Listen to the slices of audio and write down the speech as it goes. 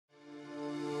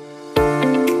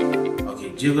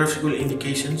geographical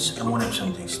indications and one of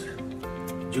something straight.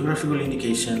 Geographical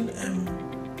indication and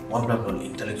one block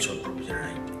intellectual property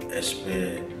right as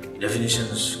per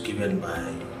definitions given by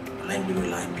Line Bill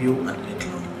IPO and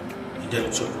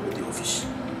Intellectual Property Office.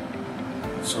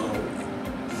 So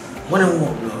one of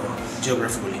the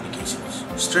geographical indications.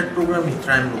 STREIT program in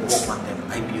trying to work on them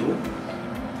IPO,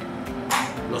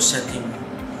 law setting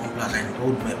one block and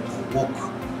roadmap or work,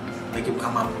 make it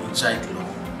come up inside law,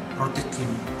 protecting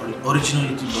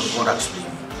originality of products.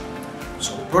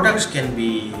 So products can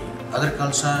be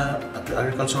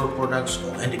agricultural products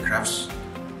or handicrafts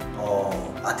or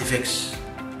artifacts.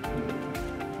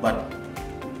 But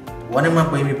whenever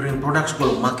we bring products to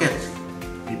the market,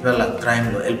 people are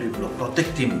trying to help people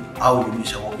protect them how you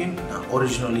is working and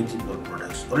originality of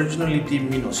products. Originality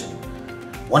means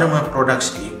whenever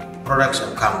products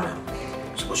are common.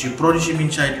 Suppose you produce them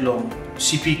inside the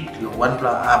CP, one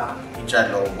app inside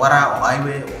the Wara or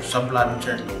highway or some plan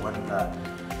inside the one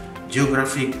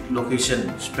geographic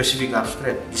location specific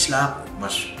abstract. This lab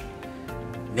must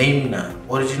name the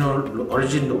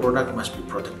origin the product must be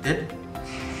protected.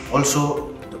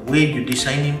 Also, the way you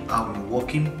designing, how you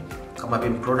working, come up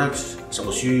in products.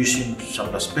 Suppose you using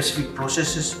some specific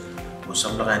processes or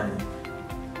some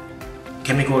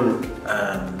chemical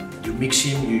you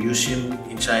mixing, you using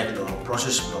inside the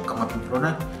process to come up in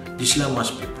product. This lab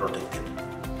must be protected.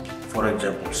 For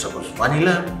example, suppose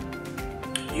vanilla,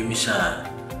 you miss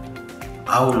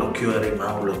how lo curing,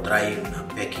 how lo drying,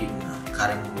 packing,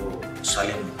 carrying,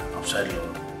 selling outside the,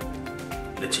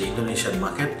 let's say, Indonesian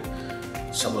market.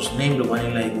 Suppose name the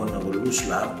vanilla you want to lose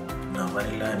lab, na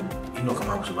vanilla ino come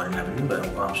up to vanilla, but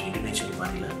comes Indonesian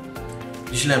vanilla.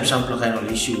 This is sample kind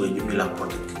of issue where you will have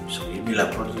protecting. So you will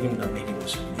have protecting the making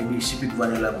maybe specific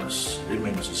vanilla must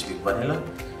remain specific vanilla.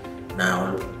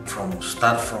 Now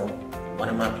start from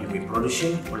one map you be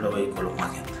producing all the way to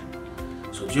market.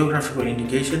 So geographical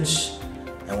indications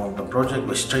and one the project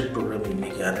by STREIT program we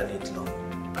make underneath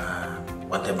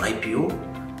one time IPO,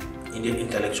 Indian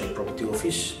Intellectual Property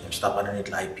Office, and start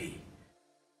underneath IP.